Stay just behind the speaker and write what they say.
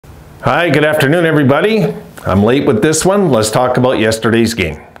Hi, good afternoon, everybody. I'm late with this one. Let's talk about yesterday's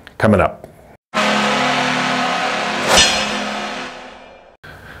game. Coming up.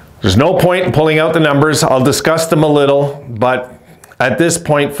 There's no point in pulling out the numbers. I'll discuss them a little, but at this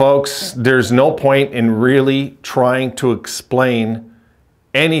point, folks, there's no point in really trying to explain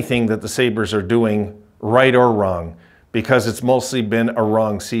anything that the Sabres are doing right or wrong, because it's mostly been a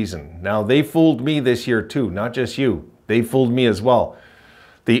wrong season. Now, they fooled me this year too, not just you. They fooled me as well.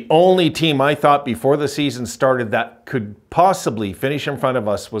 The only team I thought before the season started that could possibly finish in front of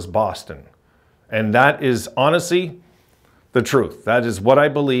us was Boston. And that is honestly the truth. That is what I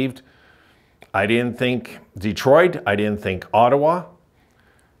believed. I didn't think Detroit. I didn't think Ottawa.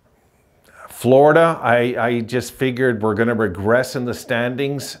 Florida, I just figured we're going to regress in the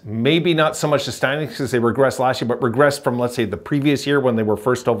standings. Maybe not so much the standings because they regressed last year, but regressed from, let's say, the previous year when they were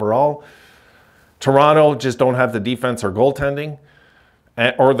first overall. Toronto just don't have the defense or goaltending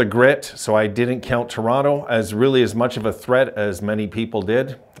or the grit, so I didn't count Toronto as really as much of a threat as many people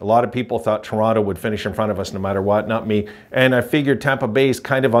did. A lot of people thought Toronto would finish in front of us no matter what, not me. And I figured Tampa Bay is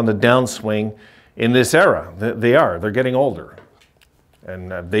kind of on the downswing in this era. They're getting older.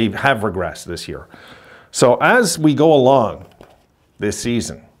 And they have regressed this year. So as we go along this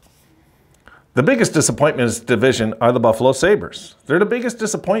season, the biggest disappointment in this division are the Buffalo Sabres. They're the biggest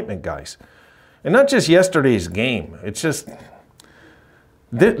disappointment, guys. And not just yesterday's game. It's just...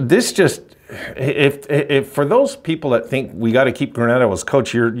 If for those people that think we got to keep Granato as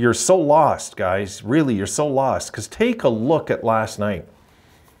coach, you're so lost, guys. Really, you're so lost. Because take a look at last night.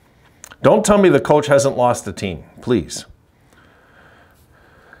 Don't tell me the coach hasn't lost the team, please.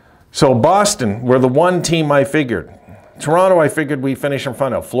 So Boston were the one team I figured. Toronto, I figured we'd finish in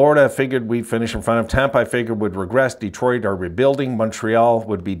front of. Florida, I figured we'd finish in front of. Tampa, I figured would regress. Detroit are rebuilding. Montreal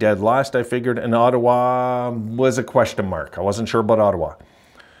would be dead last, I figured. And Ottawa was a question mark. I wasn't sure about Ottawa.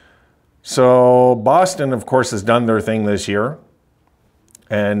 So Boston, of course, has done their thing this year.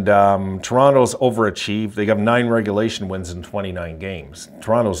 And Toronto's overachieved. They got 9 regulation wins in 29 games.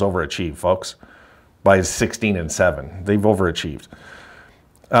 Toronto's overachieved, folks, by 16-7. They've overachieved.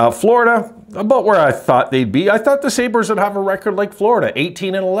 Florida, about where I thought they'd be. I thought the Sabres would have a record like Florida,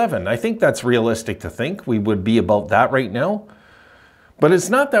 18-11. I think that's realistic to think. We would be about that right now. But it's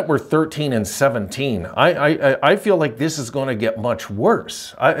not that we're 13-17. I feel like this is going to get much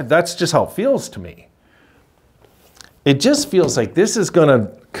worse. That's just how it feels to me. It just feels like this is going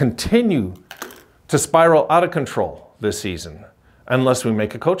to continue to spiral out of control this season unless we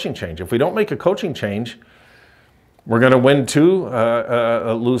make a coaching change. If we don't make a coaching change, we're going to win 2,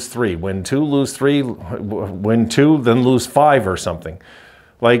 lose 3. Win 2, lose 3, win 2, then lose 5 or something.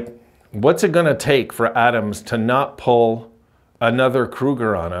 Like, what's it going to take for Adams to not pull another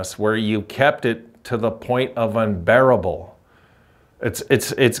Kruger on us where you kept it to the point of unbearable?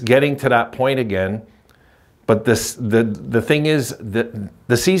 It's getting to that point again. But the thing is that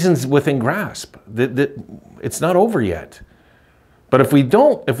the season's within grasp. It's not over yet. But if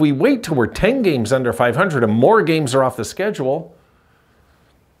we wait till we're 10 games under 500 and more games are off the schedule,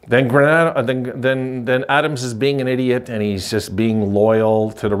 then then Adams is being an idiot and he's just being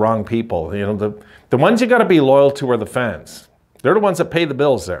loyal to the wrong people. You know, the ones you got to be loyal to are the fans. They're the ones that pay the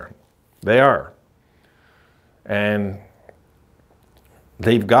bills there. They are. And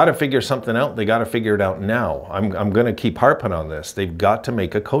they've got to figure something out. They got to figure it out now. I'm going to keep harping on this. They've got to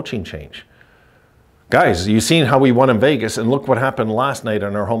make a coaching change. Guys, you've seen how we won in Vegas, and look what happened last night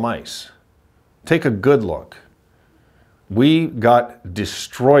on our home ice. Take a good look. We got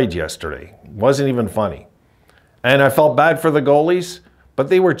destroyed yesterday. Wasn't even funny. And I felt bad for the goalies, but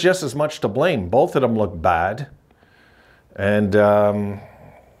they were just as much to blame. Both of them looked bad. And,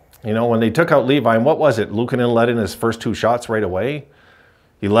 you know, when they took out Levi, and what was it? Luukkonen let in his first 2 shots right away.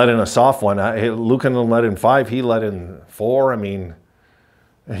 He let in a soft one. Luukkonen let in 5. He let in 4. I mean,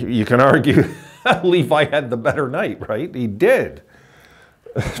 you can argue Levi had the better night, right? He did.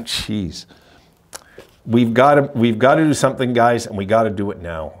 Jeez. We've got to do something, guys, and we got to do it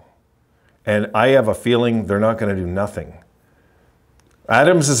now. And I have a feeling they're not going to do nothing.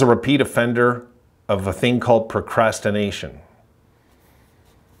 Adams is a repeat offender of a thing called procrastination.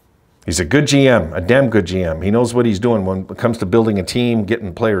 He's a good GM, a damn good GM. He knows what he's doing when it comes to building a team,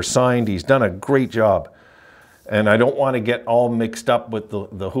 getting players signed. He's done a great job. And I don't want to get all mixed up with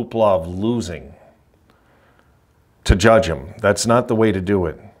the hoopla of losing to judge him. That's not the way to do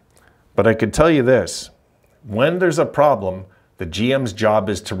it. But I could tell you this. When there's a problem, the GM's job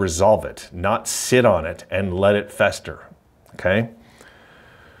is to resolve it, not sit on it and let it fester. Okay?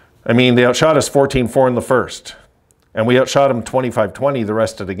 I mean, they outshot us 14-4 in the first. And we outshot them 25-20 the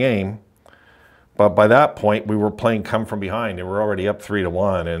rest of the game. But by that point, we were playing come from behind, and we're already up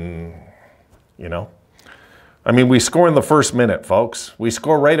 3-1. And, you know, I mean, we score in the first minute, folks. We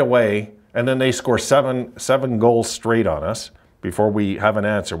score right away, and then they score seven goals straight on us before we have an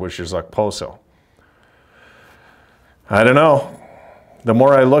answer, which is Okposo. I don't know. The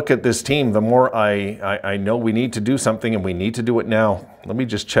more I look at this team, the more I know we need to do something, and we need to do it now. Let me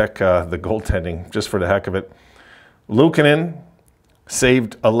just check the goaltending, just for the heck of it. Luukkonen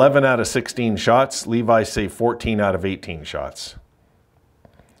saved 11 out of 16 shots. Levi saved 14 out of 18 shots.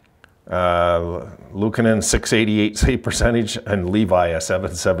 Luukkonen, 688 save percentage, and Levi, a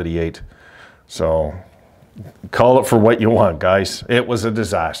 778. So call it for what you want, guys. It was a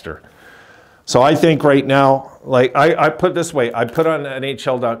disaster. So I think right now, like I put it this way, I put on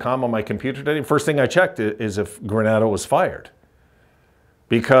NHL.com on my computer today. First thing I checked is if Granato was fired.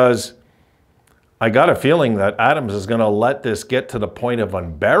 Because I got a feeling that Adams is going to let this get to the point of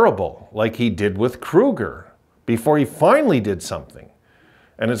unbearable, like he did with Kruger, before he finally did something.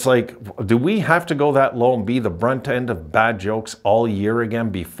 And it's like, do we have to go that low and be the brunt end of bad jokes all year again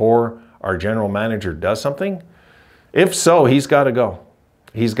before our general manager does something? If so, he's got to go.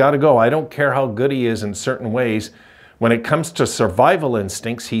 He's got to go. I don't care how good he is in certain ways. When it comes to survival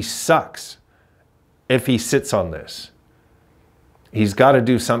instincts, he sucks if he sits on this. He's got to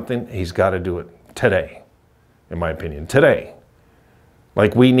do something. He's got to do it today, in my opinion. Today.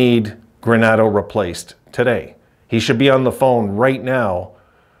 Like, we need Granato replaced today. He should be on the phone right now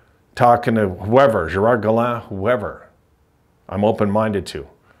talking to whoever, Gerard Gallant, whoever. I'm open-minded to.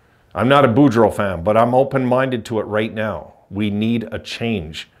 I'm not a Boudreau fan, but I'm open-minded to it right now. We need a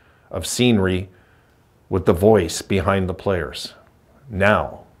change of scenery with the voice behind the players.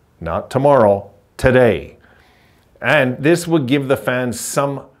 Now, not tomorrow, today. And this would give the fans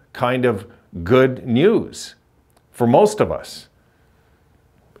some kind of good news for most of us.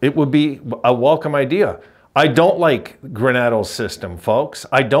 It would be a welcome idea. I don't like Granato's system, folks.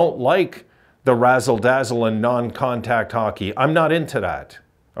 I don't like the razzle-dazzle and non-contact hockey. I'm not into that,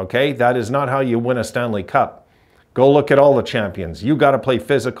 okay? That is not how you win a Stanley Cup. Go look at all the champions. You got to play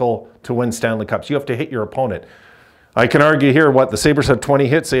physical to win Stanley Cups. You have to hit your opponent. I can argue here, what, the Sabres had 20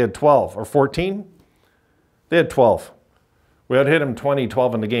 hits, they had 12, or 14? They had 12. We had hit them 20,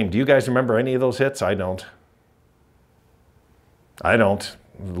 12 in the game. Do you guys remember any of those hits? I don't. I don't.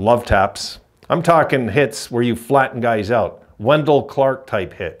 Love taps. I'm talking hits where you flatten guys out. Wendell Clark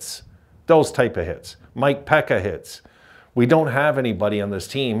type hits. Those type of hits. Mike Pekka hits. We don't have anybody on this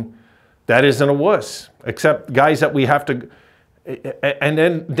team that isn't a wuss, except guys that we have to...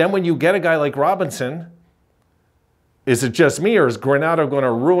 And then when you get a guy like Robinson, is it just me, or is Granato going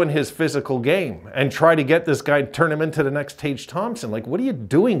to ruin his physical game and try to get this guy, turn him into the next Tage Thompson? Like, what are you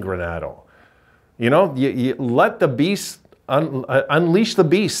doing, Granato? You know, you let the beast, unleash the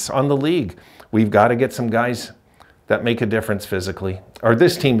beasts on the league. We've got to get some guys that make a difference physically, or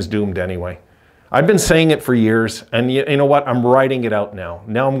this team's doomed anyway. I've been saying it for years, and you know what? I'm writing it out now.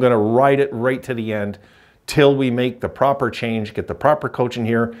 Now I'm going to write it right to the end till we make the proper change, get the proper coach in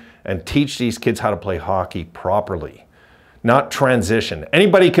here, and teach these kids how to play hockey properly, not transition.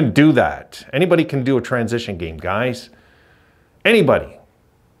 Anybody can do that. Anybody can do a transition game, guys. Anybody.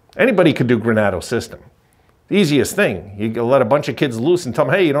 Anybody could do Granato's system. The easiest thing. You let a bunch of kids loose and tell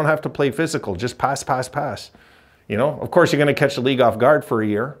them, hey, you don't have to play physical. Just pass, pass, pass. You know, of course, you're going to catch the league off guard for a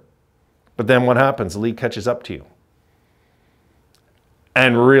year. But then what happens? The league catches up to you.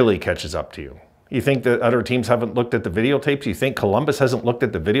 And really catches up to you. You think that other teams haven't looked at the videotapes? You think Columbus hasn't looked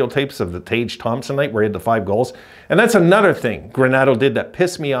at the videotapes of the Tage Thompson night where he had the 5 goals? And that's another thing Granato did that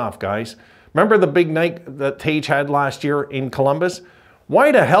pissed me off, guys. Remember the big night that Tage had last year in Columbus?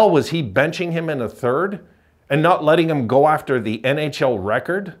 Why the hell was he benching him in the third and not letting him go after the NHL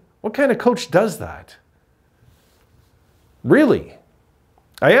record? What kind of coach does that? Really?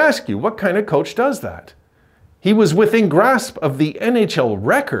 I ask you, what kind of coach does that? He was within grasp of the NHL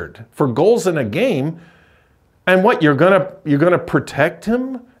record for goals in a game, and what, you're gonna protect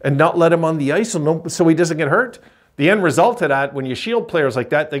him and not let him on the ice so he doesn't get hurt? The end result of that, when you shield players like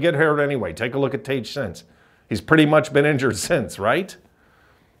that, they get hurt anyway. Take a look at Tage since. He's pretty much been injured since, right?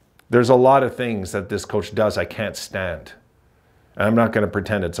 There's a lot of things that this coach does I can't stand. And I'm not going to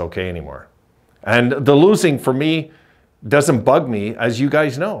pretend it's okay anymore. And the losing for me doesn't bug me, as you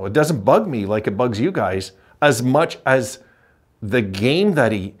guys know. It doesn't bug me like it bugs you guys as much as the game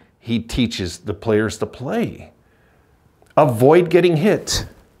that he teaches the players to play. Avoid getting hit.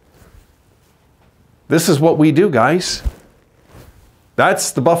 This is what we do, guys.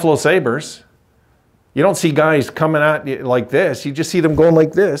 That's the Buffalo Sabres. You don't see guys coming at you like this. You just see them going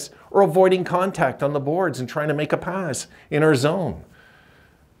like this or avoiding contact on the boards and trying to make a pass in our zone.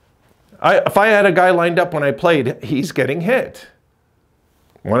 If I had a guy lined up when I played, he's getting hit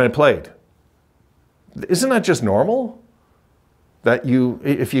when I played. Isn't that just normal? That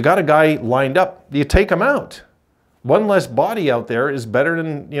if you got a guy lined up, you take him out. One less body out there is better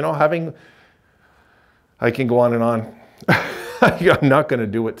than, having, I can go on and on. I'm not going to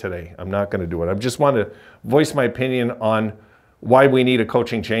do it today. I'm not going to do it. I just want to voice my opinion on why we need a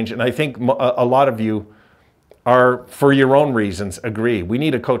coaching change. And I think a lot of you are, for your own reasons, agree. We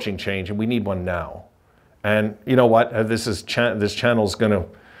need a coaching change, and we need one now. And you know what? This channel's going to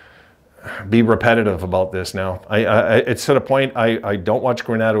be repetitive about this now. It's to the point I don't watch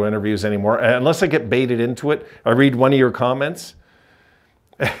Granato interviews anymore. Unless I get baited into it, I read one of your comments,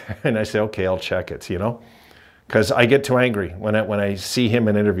 and I say, okay, I'll check it, Because I get too angry when I see him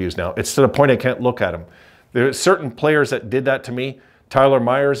in interviews now. It's to the point I can't look at him. There are certain players that did that to me. Tyler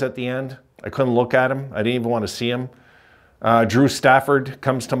Myers at the end, I couldn't look at him. I didn't even want to see him. Drew Stafford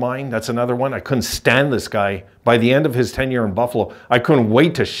comes to mind. That's another one. I couldn't stand this guy. By the end of his tenure in Buffalo, I couldn't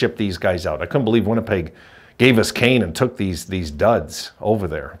wait to ship these guys out. I couldn't believe Winnipeg gave us Kane and took these duds over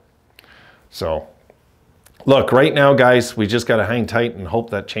there. So, look, right now, guys, we just got to hang tight and hope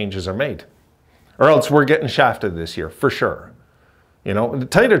that changes are made. Or else we're getting shafted this year, for sure. To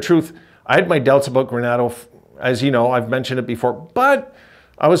tell you the truth, I had my doubts about Granato. As you know, I've mentioned it before, but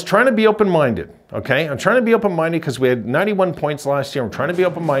I was trying to be open-minded, okay? I'm trying to be open-minded because we had 91 points last year. I'm trying to be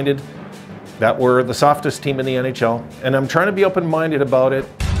open-minded that we're the softest team in the NHL, and I'm trying to be open-minded about it.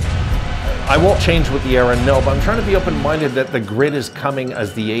 I won't change with the era, no, but I'm trying to be open-minded that the grit is coming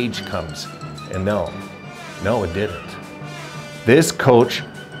as the age comes. And no, it didn't. This coach,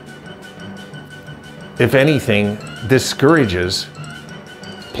 if anything, discourages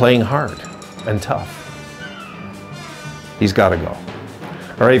playing hard and tough. He's got to go.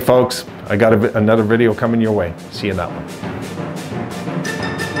 All right, folks, I got another video coming your way. See you in that one.